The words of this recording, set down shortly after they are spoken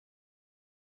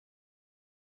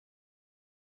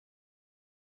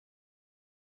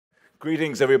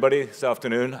Greetings, everybody, this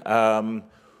afternoon.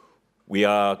 We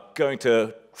are going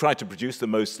to try to produce the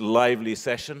most lively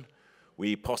session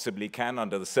we possibly can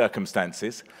under the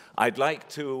circumstances. I'd like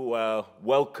to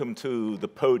welcome to the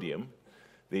podium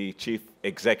the Chief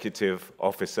Executive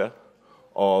Officer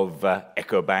of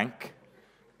Ecobank,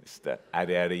 Mr.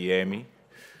 Ade Ayeyemi.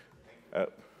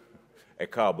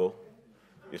 Ekabo,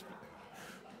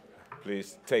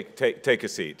 please take a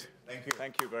seat. Thank you.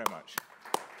 Thank you very much.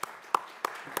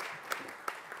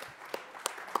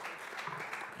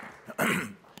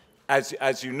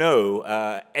 As you know,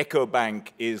 Ecobank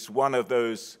is one of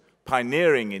those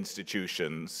pioneering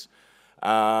institutions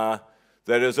that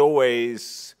has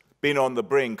always been on the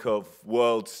brink of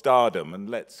world stardom. And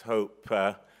let's hope,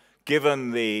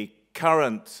 given the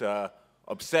current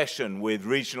obsession with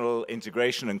regional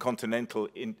integration and continental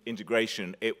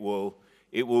integration, it will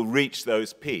reach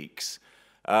those peaks.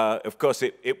 Of course,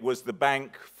 it was the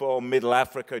bank for Middle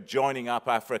Africa, joining up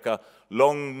Africa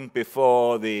long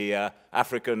before the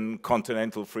African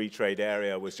Continental Free Trade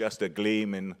Area was just a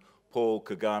gleam in Paul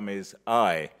Kagame's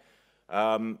eye.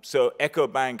 So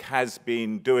Ecobank has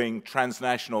been doing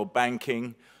transnational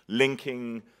banking,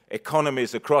 linking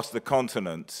economies across the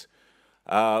continent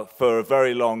for a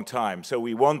very long time. So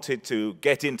we wanted to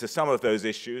get into some of those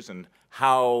issues and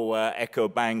how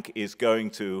Ecobank is going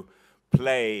to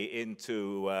play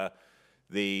into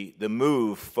the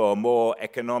move for more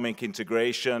economic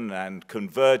integration and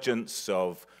convergence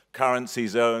of currency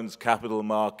zones, capital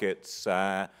markets,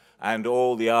 and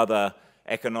all the other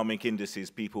economic indices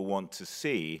people want to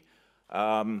see.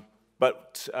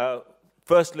 But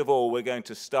first of all, we're going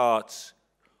to start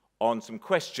on some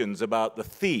questions about the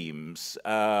themes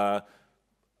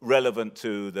relevant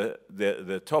to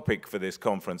the topic for this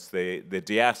conference, the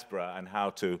diaspora, and how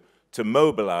to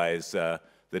mobilize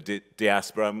the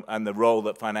diaspora and the role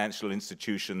that financial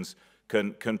institutions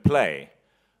can play.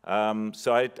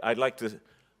 So I'd like to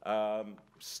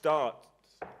start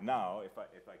now, if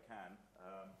I can,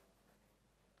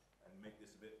 and make this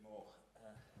a bit more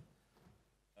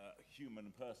human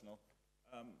and personal.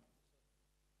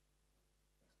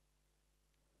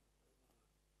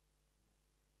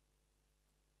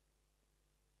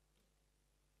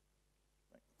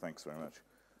 Thanks very much.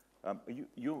 Are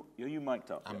you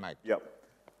mic'd up? I'm mic'd. Yep.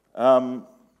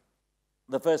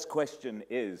 The first question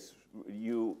is,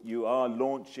 you are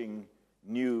launching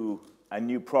a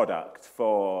new product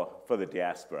for the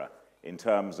diaspora in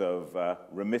terms of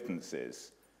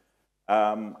remittances.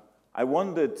 I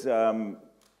wondered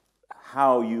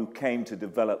how you came to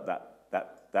develop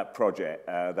that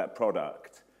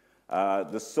product,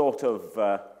 the sort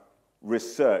of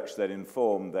research that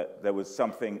informed that there was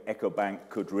something Ecobank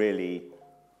could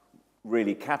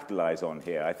really capitalize on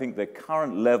here. I think the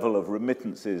current level of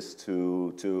remittances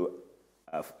to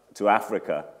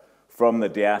Africa from the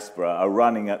diaspora are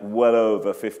running at well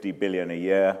over 50 billion a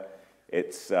year.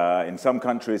 It's in some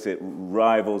countries it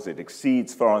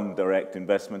exceeds foreign direct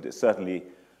investment. It certainly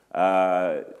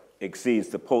exceeds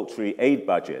the paltry aid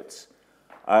budgets.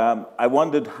 I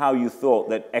wondered how you thought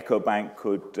that Ecobank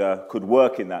could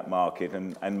work in that market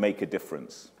and make a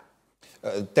difference.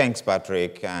 Thanks,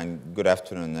 Patrick, and good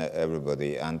afternoon,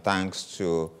 everybody. And thanks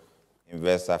to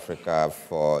Invest Africa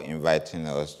for inviting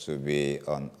us to be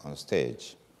on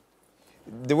stage.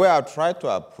 The way I try to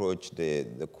approach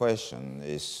the question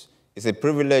is, it's a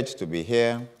privilege to be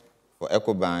here for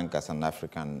Ecobank as an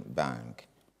African bank.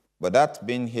 But that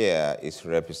being here is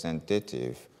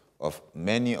representative of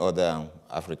many other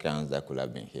Africans that could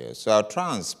have been here. So I'll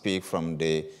try and speak from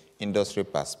the industry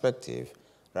perspective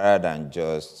rather than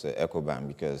just Ecobank,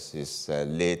 because it's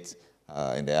late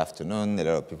in the afternoon. A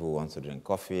lot of people want to drink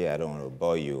coffee. I don't want to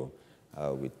bore you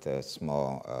with a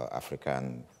small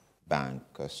African bank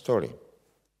story.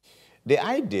 The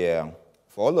idea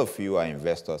for all of you who are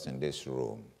investors in this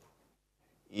room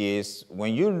is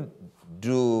when you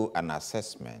do an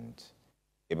assessment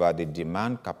about the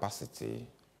demand capacity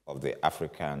of the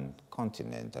African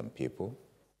continent and people,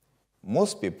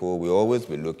 most people will always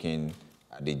be looking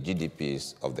at the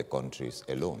GDPs of the countries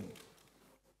alone.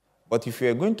 But if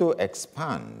you're going to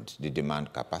expand the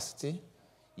demand capacity,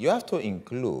 you have to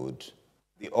include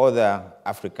the other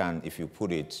African, if you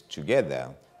put it together,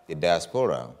 the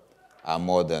diaspora are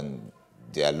more than,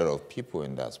 there are a lot of people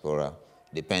in diaspora.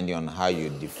 Depending on how you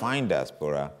define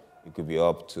diaspora, it could be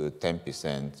up to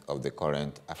 10% of the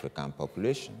current African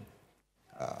population,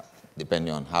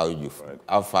 depending on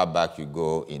how far back you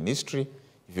go in history.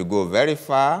 If you go very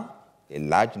far, a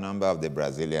large number of the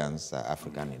Brazilians are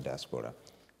African in diaspora.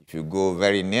 If you go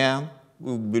very near,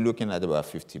 we'll be looking at about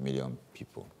 50 million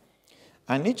people.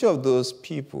 And each of those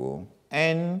people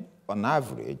earn, on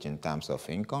average, in terms of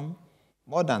income,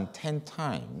 more than 10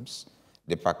 times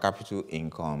the per capita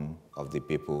income of the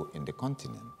people in the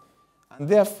continent. And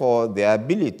therefore, their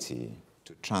ability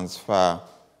to transfer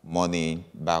money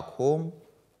back home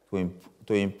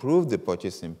to improve the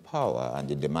purchasing power and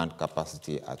the demand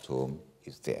capacity at home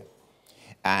is there.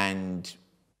 And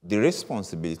the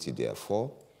responsibility,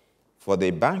 therefore, for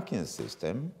the banking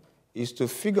system is to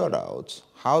figure out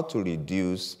how to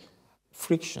reduce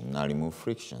friction and remove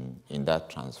friction in that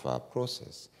transfer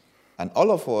process. And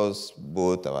all of us,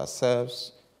 both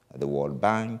ourselves, the World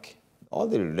Bank, all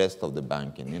the rest of the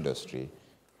banking industry,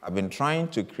 have been trying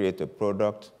to create a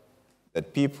product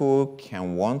that people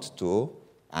can want to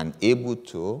and able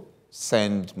to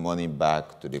send money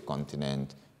back to the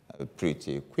continent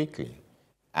pretty quickly.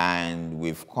 And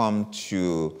we've come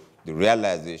to the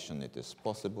realization it is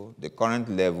possible. The current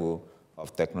level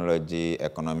of technology,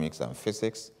 economics, and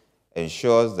physics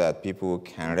ensures that people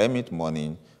can remit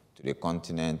money to the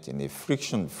continent in a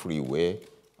friction-free way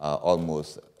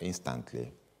almost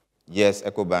instantly. Yes,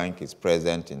 Ecobank is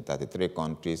present in 33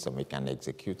 countries, and we can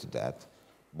execute that.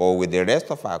 But with the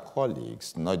rest of our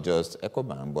colleagues, not just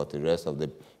Ecobank, but the rest of the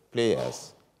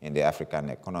players in the African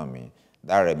economy,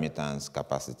 that remittance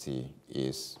capacity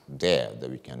is there, that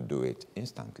we can do it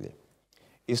instantly.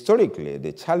 Historically,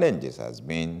 the challenges has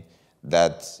been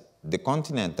that the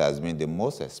continent has been the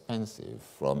most expensive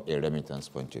from a remittance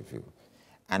point of view.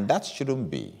 And that shouldn't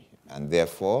be. And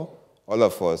therefore, all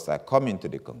of us are coming to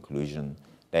the conclusion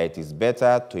that it is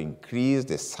better to increase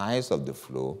the size of the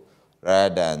flow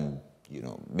rather than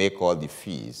make all the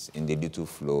fees in the little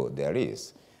flow there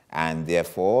is. And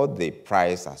therefore, the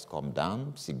price has come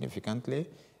down significantly,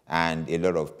 and a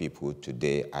lot of people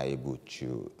today are able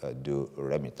to do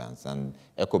remittance. And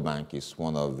Ecobank is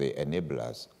one of the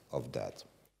enablers of that.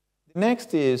 The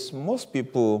next is most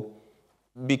people,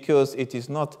 because it is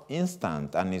not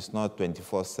instant and it's not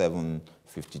 24/7,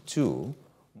 52,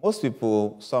 most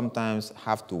people sometimes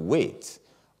have to wait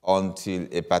until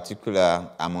a particular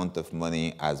amount of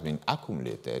money has been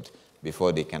accumulated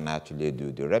before they can actually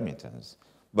do the remittance.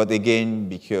 But again,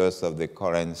 because of the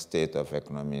current state of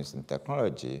economics and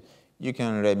technology, you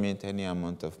can remit any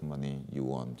amount of money you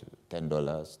want,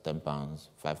 $10, 10 pounds,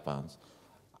 5 pounds.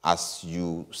 As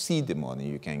you see the money,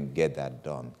 you can get that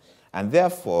done. And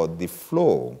therefore, the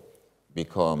flow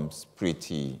becomes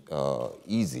pretty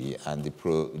easy, and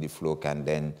the flow can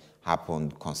then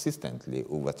happen consistently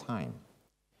over time.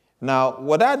 Now,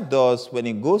 what that does, when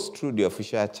it goes through the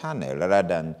official channel, rather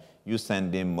than you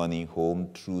sending money home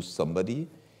through somebody,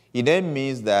 it then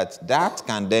means that that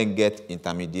can then get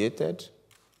intermediated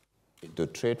into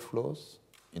trade flows,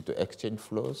 into exchange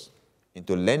flows,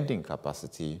 into lending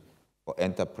capacity for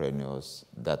entrepreneurs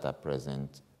that are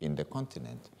present in the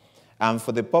continent. And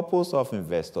for the purpose of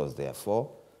investors,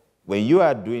 therefore, when you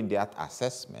are doing that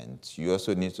assessment, you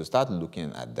also need to start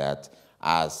looking at that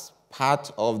as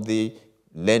part of the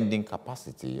lending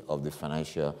capacity of the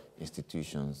financial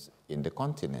institutions in the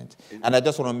continent. And I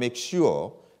just want to make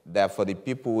sure that for the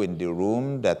people in the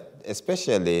room, that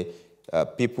especially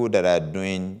people that are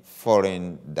doing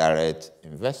foreign direct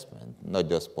investment, not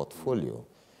just portfolio,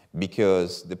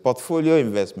 because the portfolio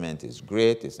investment is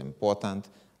great, it's important.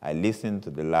 I listened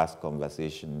to the last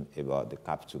conversation about the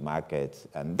capital markets,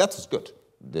 and that is good.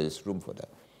 There is room for that.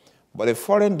 But the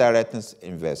foreign direct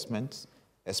investments,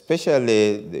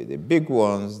 especially the big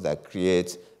ones that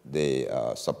create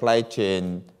the supply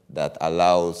chain that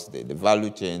allows the value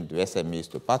chain to SMEs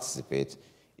to participate,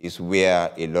 is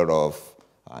where a lot of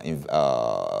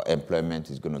employment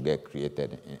is going to get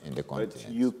created in the continent.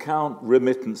 But you count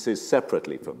remittances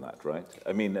separately from that, right?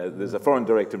 I mean, there's a foreign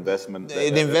direct investment.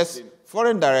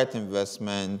 Foreign direct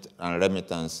investment and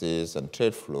remittances and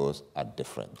trade flows are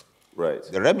different. Right.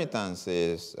 The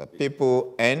remittances,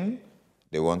 people earn,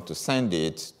 they want to send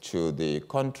it to the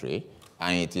country,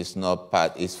 and it is not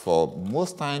part, it's for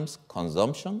most times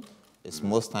consumption, it's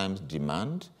most times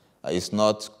demand. It's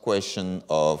not question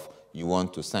of you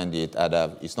want to send it,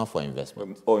 it's not for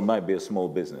investment. Or it might be a small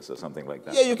business or something like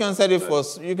that. Yeah, you can send it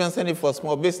for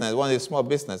small business. One is small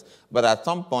business, but at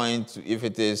some point, if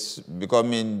it is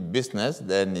becoming business,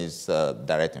 then it's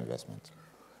direct investment.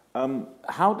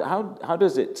 How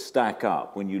does it stack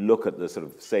up when you look at the sort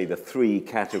of, say, the three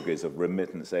categories of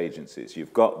remittance agencies?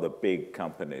 You've got the big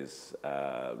companies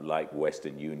like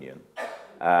Western Union,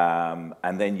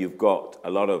 and then you've got a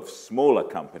lot of smaller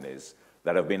companies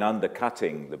that have been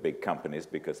undercutting the big companies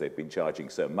because they've been charging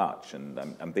so much. And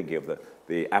I'm thinking of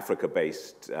the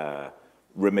Africa-based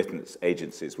remittance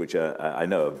agencies, which I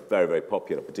know are very, very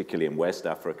popular, particularly in West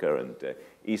Africa and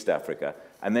East Africa.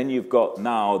 And then you've got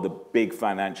now the big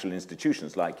financial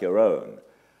institutions like your own.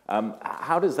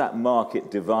 How does that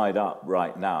market divide up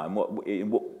right now,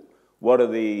 and what are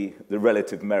the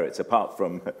relative merits, apart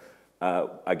from,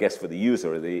 I guess, for the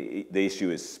user, the issue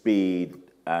is speed,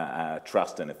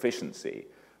 trust, and efficiency.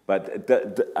 But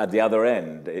at the other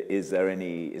end, is there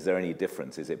any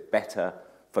difference? Is it better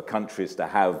for countries to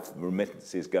have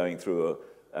remittances going through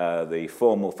the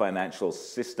formal financial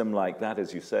system like that,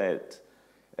 as you say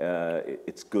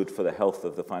it's good for the health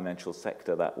of the financial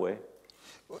sector that way?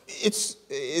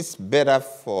 It's better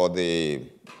for the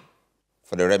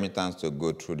remittance to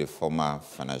go through the formal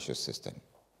financial system.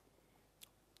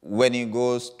 When it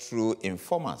goes through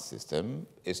informal system,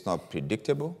 it's not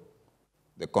predictable.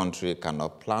 The country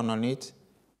cannot plan on it,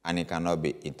 and it cannot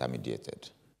be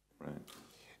intermediated. Right.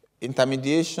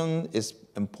 Intermediation is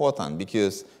important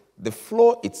because the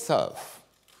flow itself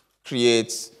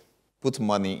puts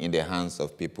money in the hands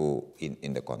of people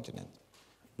in the continent.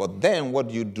 But then what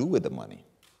do you do with the money?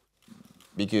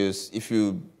 Because if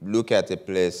you look at a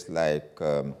place like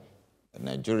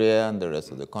Nigeria and the rest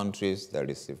of the countries that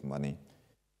receive money,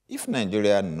 if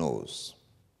Nigeria knows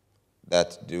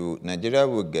that Nigeria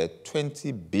will get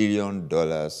 $20 billion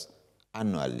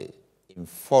annually in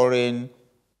foreign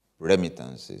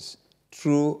remittances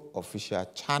through official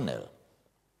channel,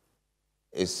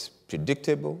 it's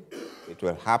predictable. It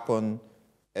will happen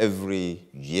every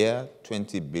year,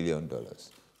 $20 billion.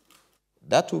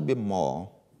 That will be more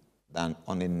than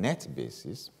on a net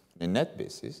basis, when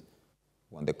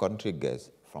the country gets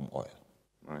from oil.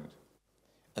 Right.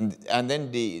 And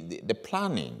then the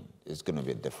planning is going to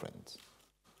be different.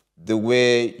 The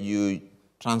way you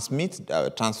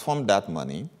transform that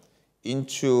money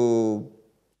into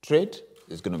trade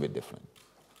is going to be different.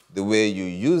 The way you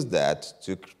use that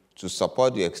to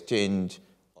support the exchange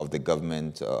of the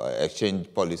government,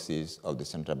 exchange policies of the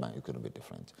central bank is going to be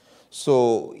different.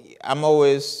 So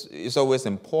it's always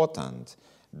important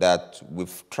that we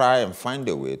try and find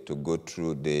a way to go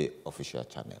through the official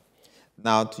channel.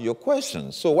 Now, to your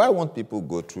question, so why won't people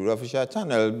go through the official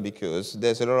channel? Because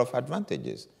there's a lot of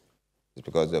advantages. It's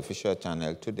because the official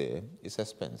channel today is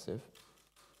expensive,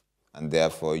 and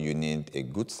therefore you need a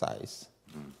good size.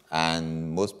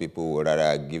 And most people would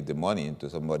rather give the money to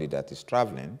somebody that is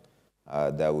traveling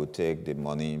that will take the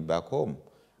money back home.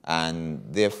 And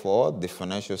therefore, the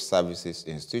financial services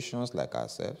institutions like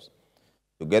ourselves,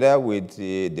 together with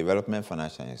the development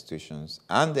financial institutions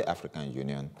and the African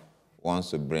Union, wants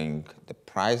to bring the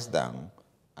price down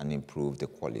and improve the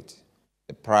quality.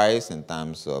 The price in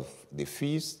terms of the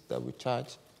fees that we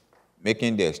charge,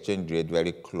 making the exchange rate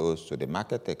very close to the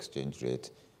market exchange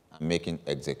rate, and making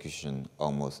execution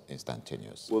almost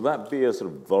instantaneous. Will that be a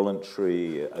sort of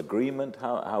voluntary agreement?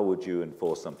 How would you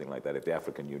enforce something like that if the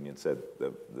African Union said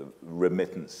the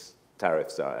remittance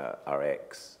tariffs are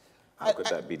X? How could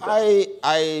that be done?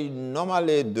 I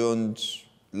normally don't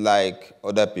like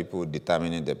other people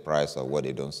determining the price of what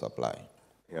they don't supply.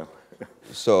 Yeah.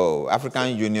 So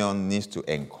African Union needs to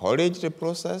encourage the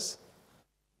process,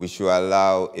 which will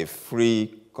allow a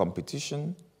free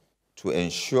competition to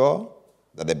ensure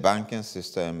that the banking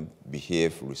system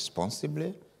behaves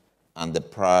responsibly, and the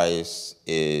price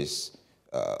is,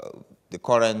 the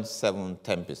current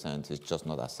 7–10% is just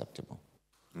not acceptable.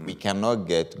 We cannot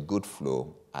get good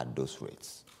flow at those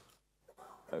rates.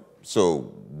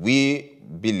 So we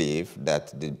believe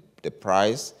that the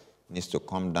price needs to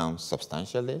come down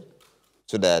substantially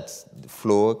so that the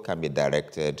flow can be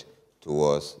directed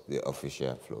towards the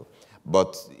official flow.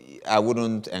 But I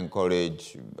wouldn't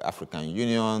encourage African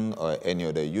Union or any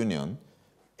other union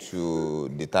to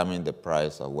determine the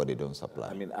price of what they don't supply.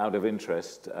 I mean, out of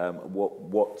interest,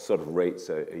 what sort of rates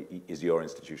is your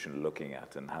institution looking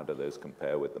at, and how do those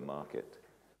compare with the market?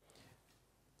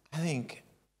 I think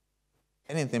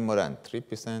anything more than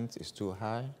 3% is too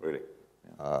high. Really?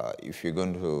 Yeah. If you're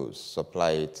going to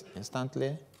supply it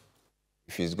instantly,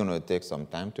 if it's going to take some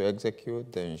time to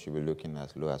execute, then you should be looking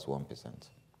as low as 1%.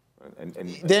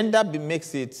 Then that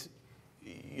makes it,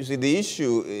 you see, the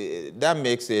issue,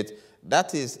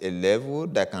 that is a level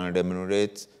that can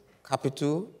remunerate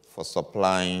capital for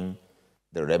supplying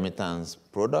the remittance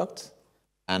product,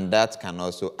 and that can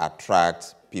also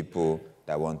attract people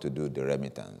that want to do the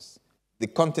remittance. The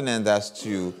continent has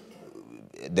to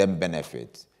then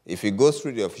benefit. If it goes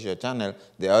through the official channel,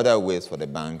 there are other ways for the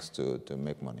banks to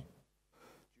make money.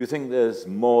 Do you think there's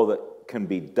more that can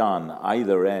be done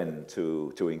either end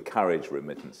to encourage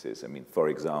remittances? I mean, for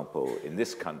example, in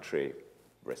this country,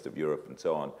 rest of Europe and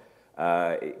so on,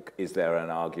 is there an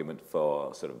argument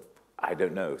for sort of, I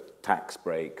don't know, tax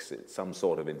breaks, some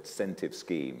sort of incentive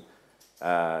scheme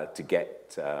to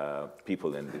get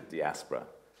people in the diaspora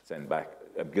sent back?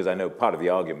 Because I know part of the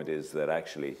argument is that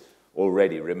actually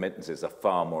already remittances are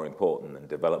far more important than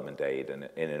development aid, and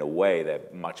in a way they're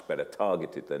much better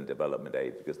targeted than development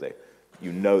aid because they're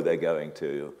going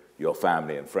to your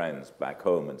family and friends back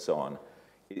home and so on.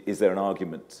 Is there an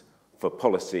argument for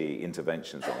policy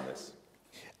interventions on this?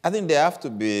 I think there have to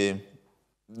be,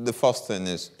 the first thing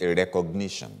is a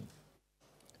recognition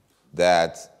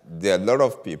that there are a lot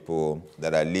of people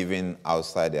that are living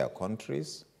outside their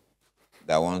countries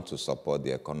that want to support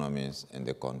the economies in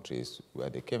the countries where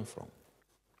they came from.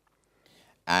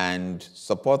 And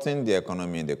supporting the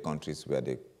economy in the countries where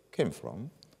they came from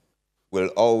will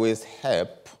always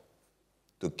help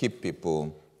to keep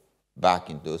people back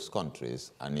in those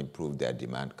countries and improve their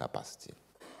demand capacity.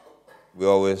 We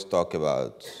always talk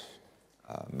about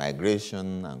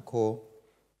migration and co,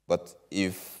 but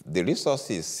if the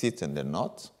resources sit in the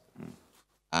north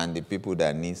and the people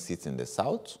that need sit in the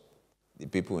south, the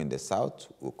people in the south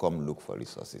will come look for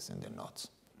resources in the north.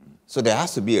 So there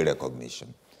has to be a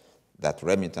recognition that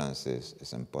remittances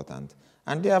is important,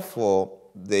 and therefore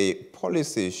the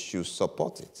policies should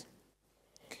support it.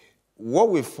 What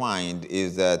we find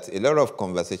is that a lot of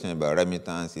conversation about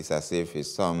remittance is as if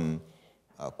it's some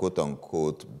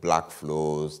quote-unquote black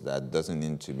flows that doesn't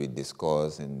need to be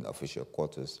discussed in official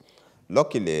quarters.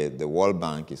 Luckily, the World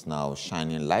Bank is now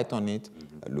shining light on it,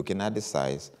 looking at the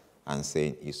size, and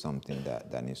saying it's something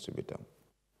that needs to be done.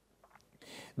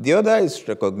 The other is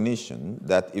recognition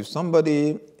that if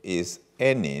somebody is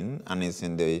earning and is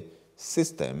in the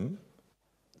system,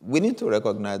 we need to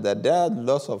recognize that there are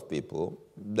lots of people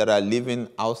that are living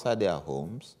outside their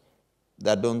homes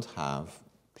that don't have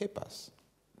papers.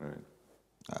 Right.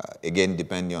 Again,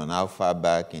 depending on how far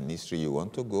back in history you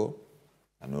want to go,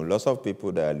 I know lots of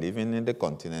people that are living in the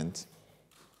continent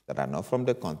that are not from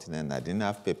the continent, that didn't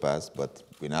have papers, but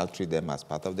we now treat them as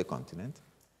part of the continent.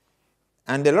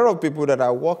 And a lot of people that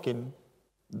are working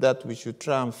that we should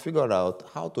try and figure out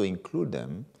how to include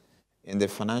them in the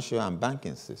financial and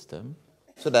banking system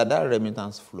so that that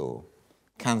remittance flow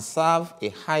can serve a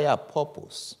higher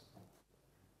purpose.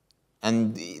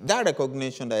 And that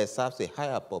recognition that it serves a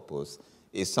higher purpose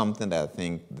is something that I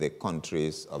think the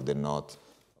countries of the North,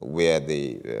 where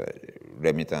the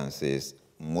remittances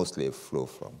mostly flow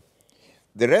from.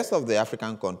 The rest of the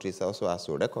African countries also has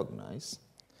to recognize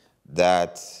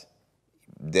that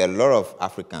there are a lot of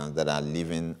Africans that are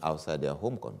living outside their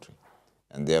home country,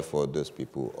 and therefore those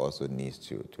people also need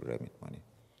to remit money.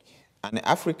 And the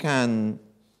African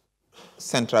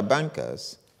central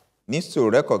bankers need to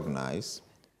recognize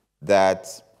that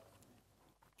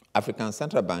African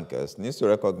central bankers need to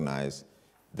recognize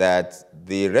that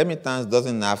the remittance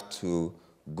doesn't have to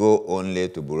go only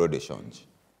to bureau de change.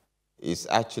 It's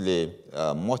actually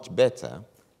much better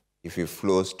if it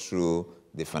flows through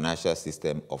the financial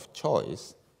system of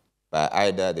choice by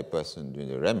either the person doing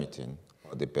the remitting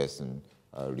or the person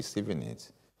receiving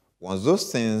it. Once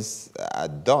those things are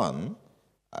done,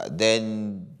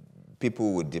 then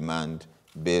people would demand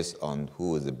based on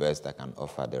who is the best that can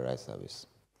offer the right service.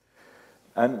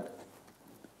 And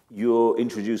you're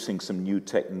introducing some new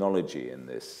technology in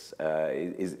this.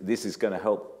 This is going to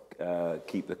help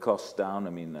keep the costs down? I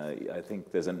mean, I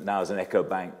think there's now an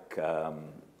Ecobank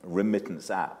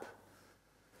remittance app.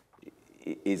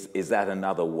 Is that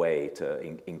another way to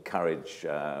encourage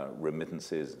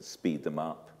remittances, speed them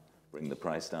up, bring the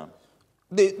price down?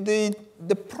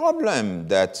 The problem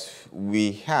that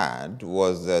we had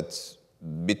was that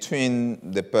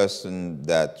between the person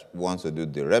that wants to do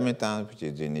the remittance, which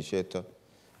is the initiator,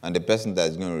 and the person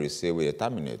that's going to receive with the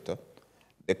terminator,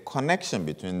 the connection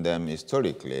between them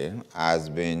historically has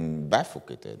been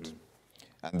bifurcated.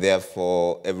 And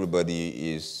therefore,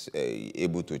 everybody is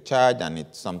able to charge, and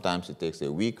sometimes it takes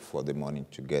a week for the money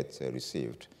to get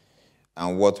received.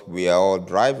 And what we are all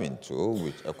driving to,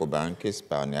 which Ecobank is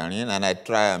pioneering, and I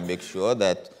try and make sure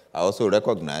that I also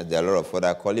recognize there are a lot of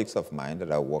other colleagues of mine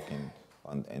that are working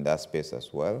in that space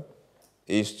as well,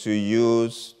 is to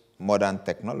use modern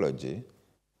technology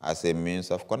as a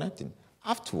means of connecting.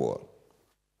 After all,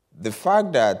 the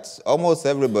fact that almost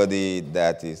everybody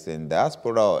that is in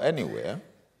diaspora or anywhere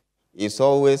is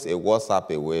always a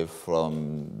WhatsApp away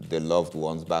from the loved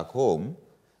ones back home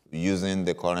using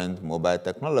the current mobile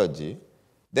technology,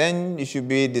 then it should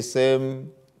be the same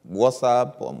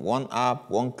WhatsApp, one app,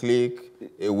 one click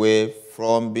away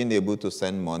from being able to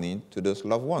send money to those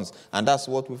loved ones. And that's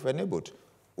what we've enabled.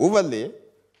 Overlay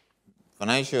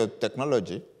financial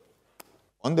technology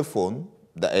on the phone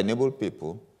that enable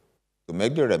people to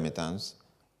make the remittance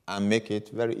and make it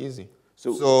very easy.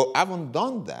 So having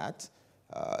done that,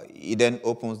 it then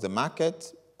opens the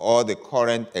market. All the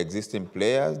current existing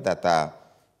players that are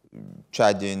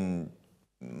charging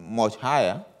much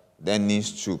higher then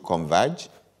needs to converge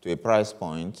to a price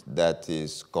point that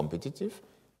is competitive,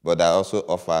 but that also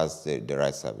offers the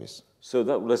right service. So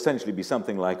that will essentially be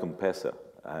something like M-Pesa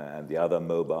and the other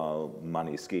mobile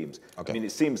money schemes. Okay. I mean,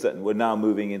 it seems that we're now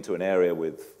moving into an area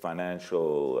with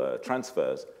financial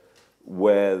transfers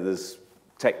where there's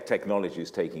technology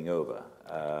is taking over.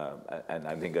 And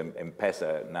I think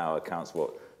M-Pesa now accounts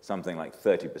for something like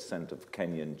 30% of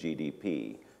Kenyan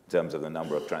GDP in terms of the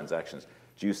number of transactions.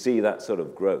 Do you see that sort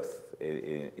of growth,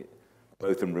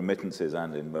 both in remittances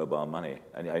and in mobile money?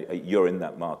 And you're in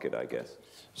that market, I guess.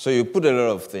 So you put a lot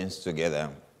of things together,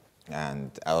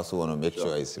 and I also want to make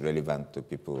sure it's relevant to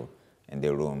people in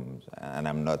the room. And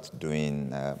I'm not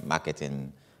doing a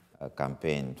marketing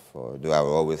campaign though I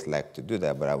would always like to do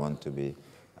that, but I want to be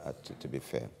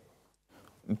fair.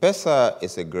 M-Pesa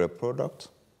is a great product,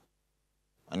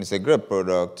 and it's a great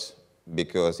product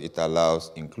because it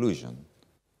allows inclusion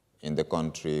in the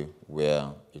country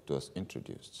where it was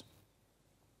introduced.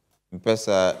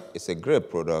 M-Pesa is a great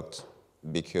product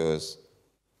because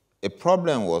a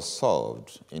problem was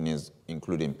solved in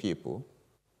including people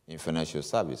in financial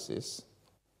services,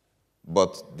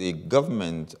 but the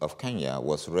government of Kenya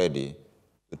was ready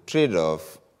to trade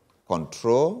off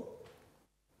control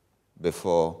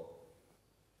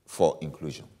for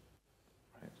inclusion.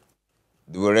 Right.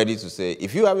 They were ready to say,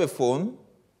 if you have a phone,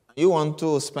 you want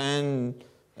to spend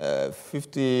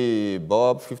 50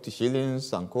 bob, 50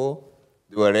 shillings and co,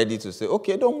 they were ready to say,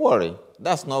 okay, don't worry.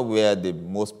 That's not where the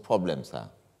most problems are.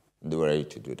 They were ready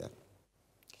to do that.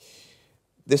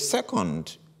 The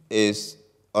second is,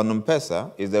 on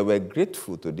M-Pesa, is that we're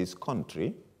grateful to this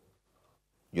country,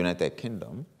 United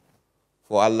Kingdom,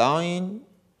 for allowing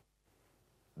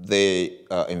the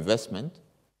investment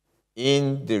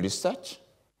in the research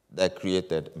that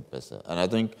created M-Pesa. And I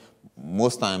think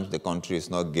most times the country is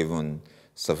not given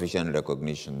sufficient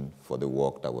recognition for the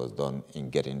work that was done in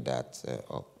getting that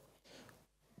up.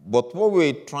 But what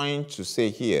we're trying to say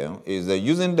here is that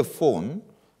using the phone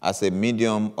as a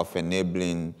medium of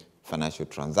enabling financial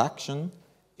transaction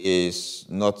is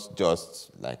not just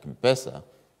like M-Pesa,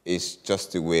 it's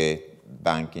just the way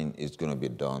banking is going to be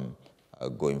done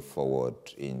going forward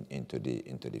into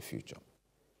the future.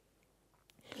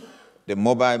 The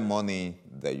mobile money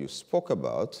that you spoke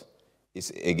about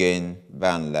is, again,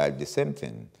 by and large, the same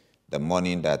thing. The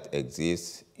money that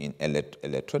exists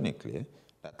electronically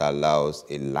that allows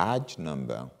a large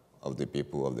number of the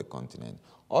people of the continent.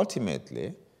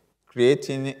 Ultimately,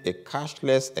 creating a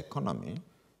cashless economy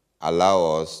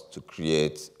allows us to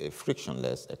create a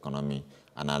frictionless economy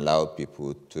and allow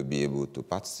people to be able to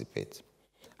participate.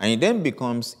 And it then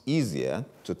becomes easier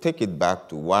to take it back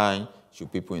to why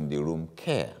should people in the room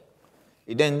care.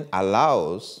 It then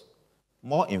allows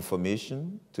more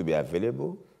information to be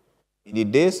available. In the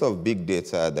days of big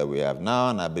data that we have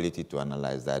now, an ability to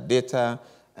analyze that data,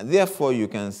 and therefore you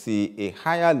can see a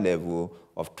higher level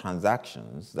of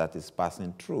transactions that is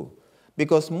passing through.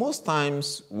 Because most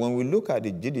times when we look at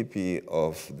the GDP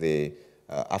of the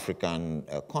African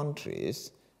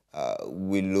countries,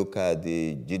 we look at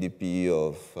the GDP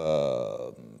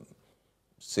of,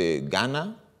 say,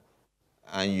 Ghana,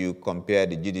 and you compare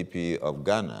the GDP of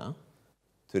Ghana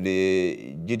to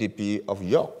the GDP of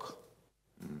York.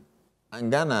 And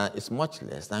Ghana is much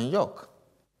less than York.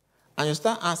 And you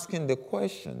start asking the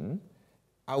question,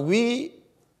 are we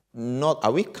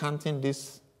counting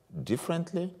this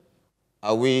differently?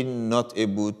 Are we not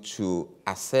able to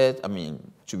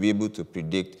to be able to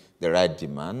predict the right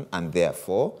demand and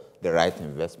therefore the right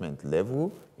investment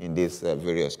level in these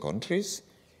various countries?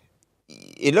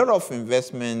 A lot of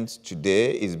investment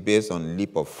today is based on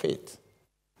leap of faith,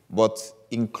 but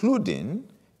including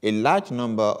a large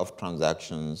number of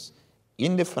transactions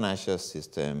in the financial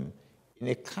system in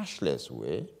a cashless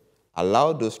way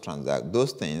allow those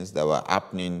things that were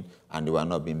happening and they were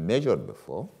not being measured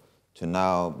before to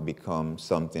now become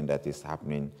something that is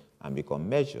happening and become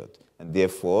measured. And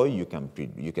therefore, you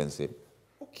can say,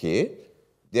 okay,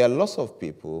 there are lots of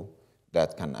people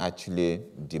that can actually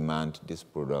demand this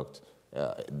product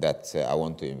that I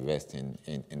want to invest in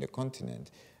the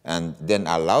continent, and then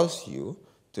allows you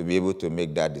to be able to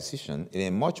make that decision in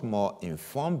a much more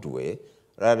informed way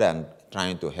rather than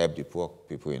trying to help the poor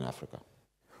people in Africa.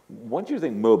 Why do you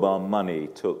think mobile money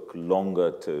took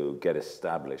longer to get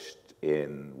established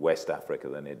in West Africa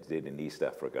than it did in East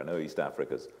Africa? I know East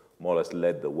Africa's more or less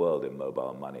led the world in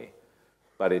mobile money,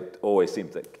 but it always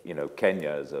seems that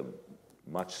Kenya is a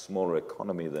much smaller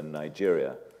economy than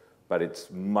Nigeria, but it's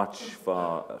much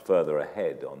further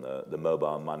ahead on the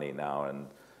mobile money now, and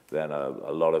then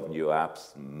a lot of new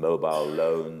apps, mobile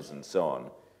loans, and so on.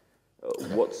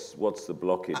 What's the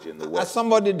blockage in the West? As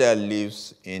somebody that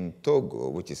lives in Togo,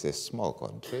 which is a small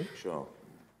country, Sure.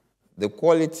 the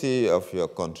quality of your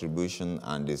contribution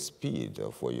and the speed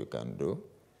of what you can do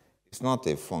is not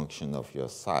a function of your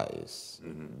size,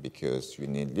 because you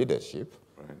need leadership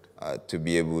to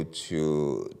be able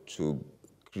to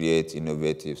create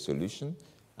innovative solutions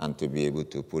and to be able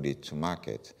to put it to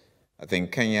market. I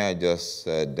think Kenya just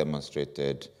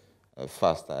demonstrated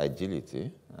faster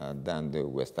agility than the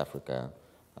West Africa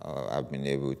have been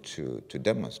able to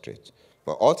demonstrate.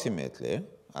 But ultimately,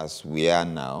 as we are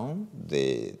now,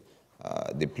 the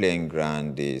playing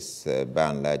ground is by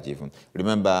and large even.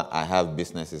 Remember, I have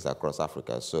businesses across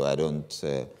Africa, so I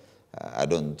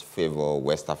don't favor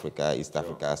West Africa, East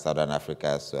Africa, Southern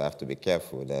Africa, so I have to be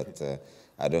careful that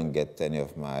I don't get any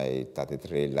of my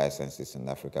 33 licenses in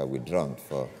Africa withdrawn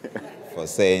for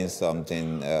saying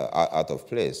something out of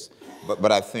place.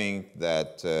 But I think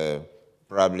that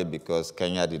probably because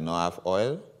Kenya did not have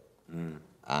oil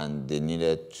and they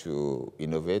needed to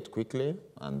innovate quickly,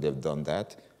 and they've done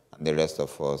that, and the rest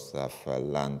of us have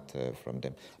learned from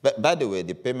them. But by the way,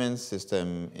 the payment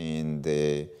system in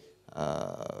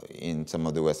some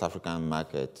of the West African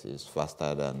markets is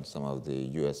faster than some of the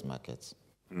US markets.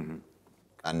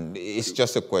 And it's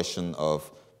just a question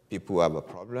of people who have a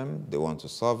problem, they want to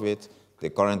solve it. The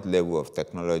current level of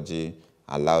technology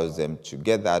allows them to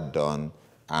get that done,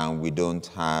 and we don't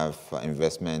have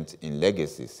investment in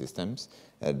legacy systems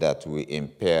that will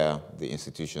impair the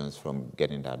institutions from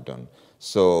getting that done.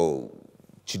 So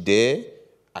today,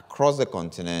 across the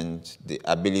continent, the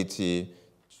ability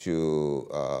to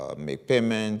make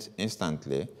payments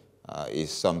instantly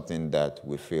is something that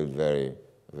we feel very,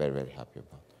 very, very happy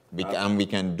about. And we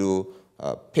can do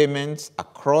payments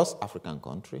across African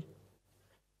countries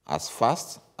as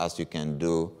fast as you can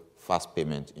do fast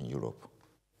payment in Europe.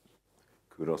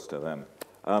 Kudos to them.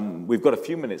 We've got a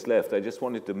few minutes left. I just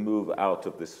wanted to move out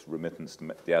of this remittance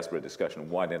to diaspora discussion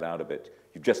and widen it out a bit.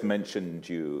 You've just mentioned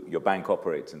your bank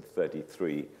operates in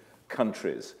 33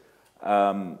 countries.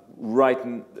 Over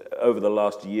the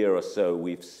last year or so,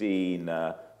 we've seen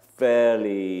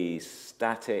fairly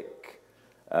static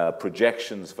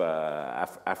projections for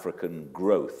African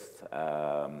growth,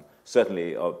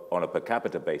 certainly on a per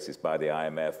capita basis by the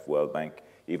IMF, World Bank,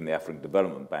 even the African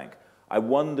Development Bank. I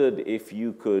wondered if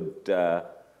you could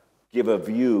give a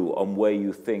view on where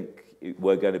you think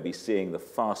we're going to be seeing the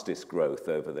fastest growth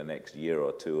over the next year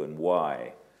or two, and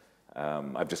why.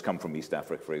 I've just come from East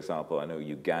Africa, for example. I know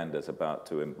Uganda's about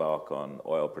to embark on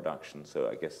oil production, so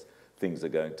I guess things are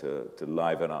going to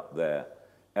liven up there.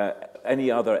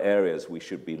 Any other areas we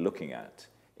should be looking at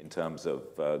in terms of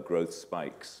growth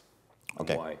spikes?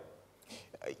 Okay. Why?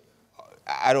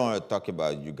 I don't want to talk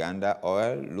about Uganda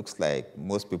oil. Looks like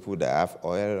most people that have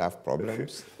oil have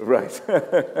problems. Right.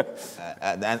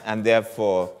 And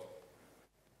therefore,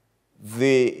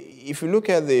 if you look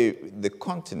at the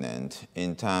continent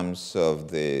in terms of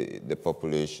the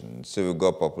population, so we've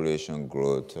got population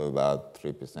growth of about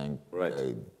 3%, right.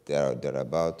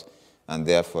 Thereabout, and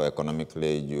therefore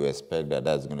economically you expect that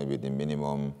that's going to be the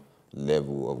minimum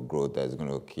level of growth that's going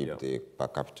to keep the per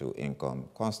capita income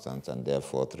constant, and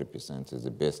therefore 3% is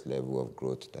the base level of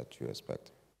growth that you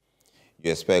expect.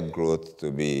 You expect growth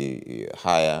to be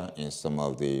higher in some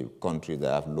of the countries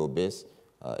that have low base,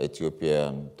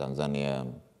 Ethiopia, Tanzania,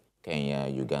 Kenya,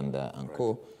 Uganda, and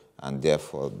co. And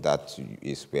therefore, that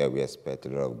is where we expect a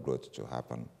lot of growth to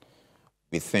happen.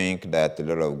 We think that a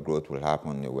lot of growth will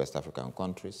happen in West African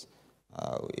countries,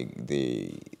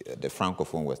 the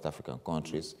Francophone West African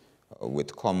countries,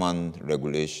 with common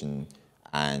regulation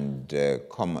and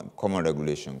common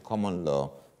regulation, common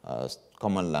law,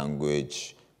 common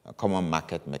language, common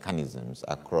market mechanisms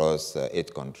across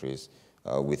 8 countries.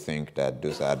 We think that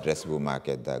those are addressable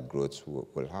markets that growth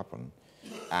will happen.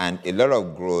 And a lot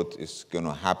of growth is going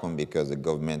to happen because the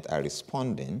government are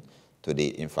responding to the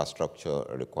infrastructure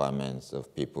requirements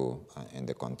of people in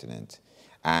the continent.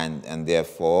 And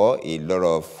therefore, a lot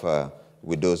of,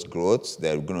 with those growths,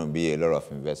 there are going to be a lot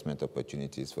of investment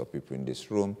opportunities for people in this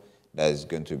room that is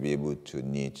going to be able to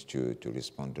need to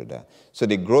respond to that. So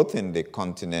the growth in the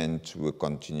continent will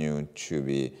continue to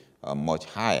be much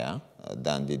higher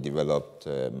than the developed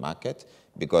market,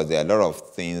 because there are a lot of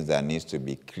things that needs to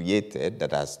be created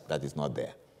that is not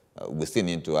there. We still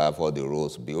need to have all the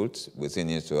roads built. We still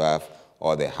need to have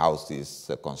all the houses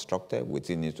constructed. We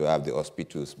still need to have the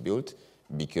hospitals built,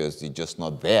 because it's just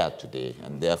not there today.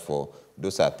 And therefore,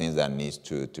 those are things that needs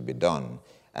to be done.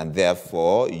 And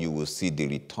therefore, you will see the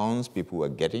returns people are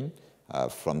getting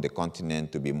from the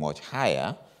continent to be much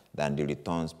higher than the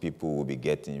returns people will be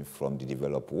getting from the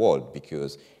developed world,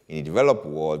 because In the developed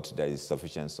world, there is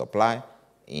sufficient supply.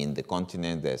 In the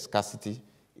continent, there's scarcity.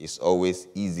 It's always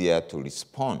easier to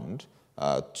respond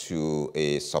to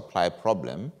a supply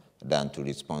problem than to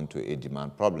respond to a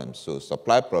demand problem. So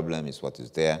supply problem is what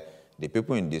is there. The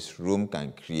people in this room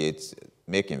can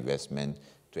make investment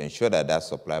to ensure that that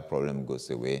supply problem goes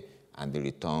away, and the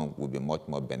return will be much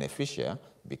more beneficial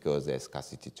because there's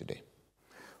scarcity today.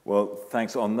 Well,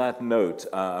 thanks. On that note,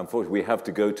 unfortunately, we have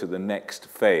to go to the next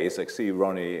phase. I see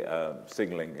Ronnie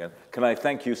signaling. Can I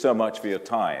thank you so much for your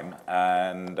time?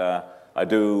 And I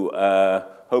do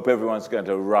hope everyone's going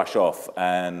to rush off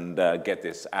and get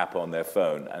this app on their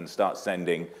phone and start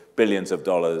sending billions of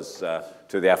dollars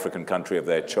to the African country of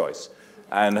their choice.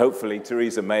 And hopefully,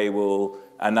 Theresa May will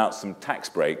announce some tax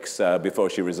breaks before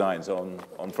she resigns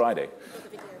on Friday.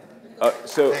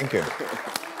 Thank you.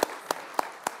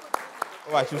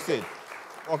 Oh, I should say it.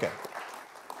 Okay.